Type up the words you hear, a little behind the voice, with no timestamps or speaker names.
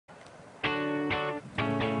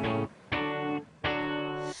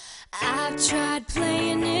I've tried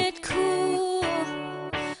playing it cool,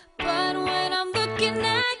 but when I'm looking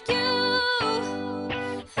at you,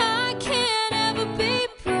 I can't ever be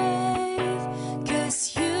brave,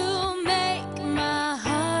 'cause you make my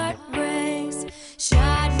heart race.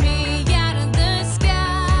 Shot me out of the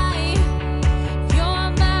sky,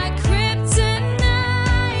 you're my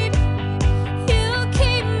kryptonite. You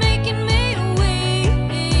keep making me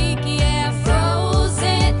weak, yeah,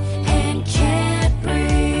 frozen and can't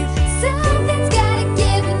breathe. Something's gotta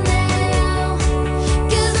give now,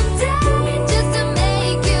 'cause I'm dying just to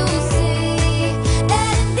make you see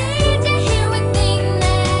that I need you here with me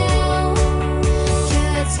now,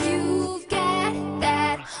 'cause you've got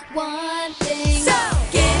that one thing. So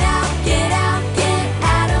get out, get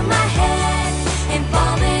out of my head and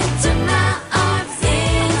fall into my arms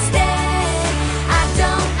instead. I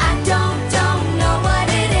don't know what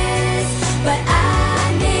it is, but I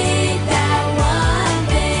need that one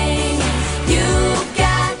thing. You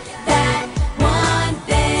got that one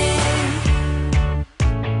thing.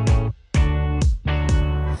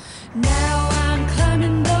 Now I'm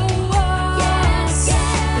climbing the walls,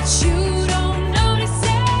 but you don't notice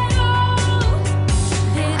at all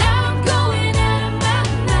that I'm going out of my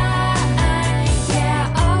mind.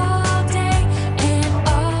 Yeah, all day and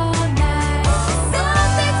all night.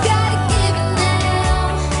 Something's gotta give now,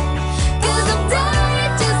 'cause I'm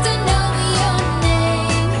dying just to know your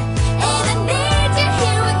name, and I need you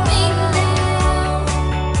here with me now,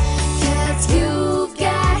 'cause you've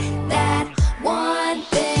got that one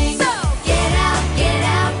thing. So get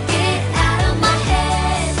out of my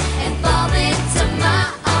head and fall into my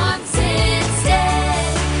arms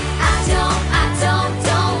instead. I don't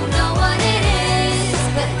know what it is,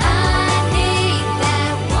 but I need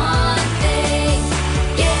that one thing.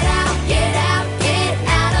 Get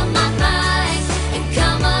out of my mind and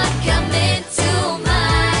come into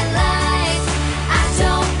my life.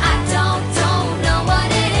 I don't know what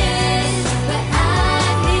it is, but I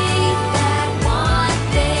need that one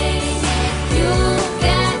thing. You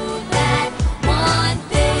got that one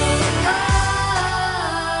thing.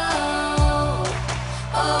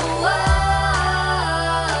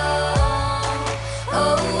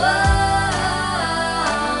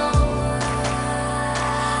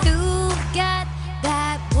 You've got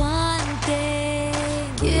that one thing.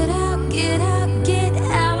 Get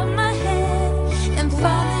out of my head and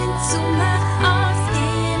fall into my arms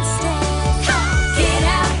instead. Get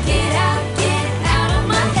out of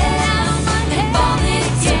my head and fall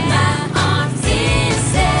into my arms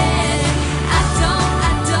instead. I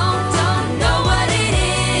don't know what it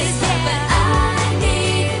is, but I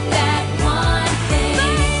need that one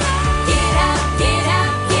thing. Get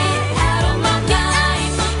out of my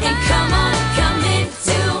mind and come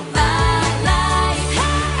into my life.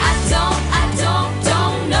 I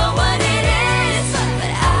don't know what it is,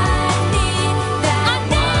 but I need that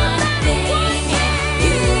one thing.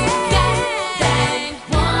 You got that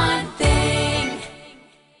one thing.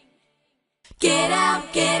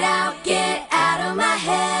 Get out of my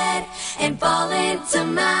head and fall into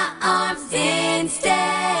my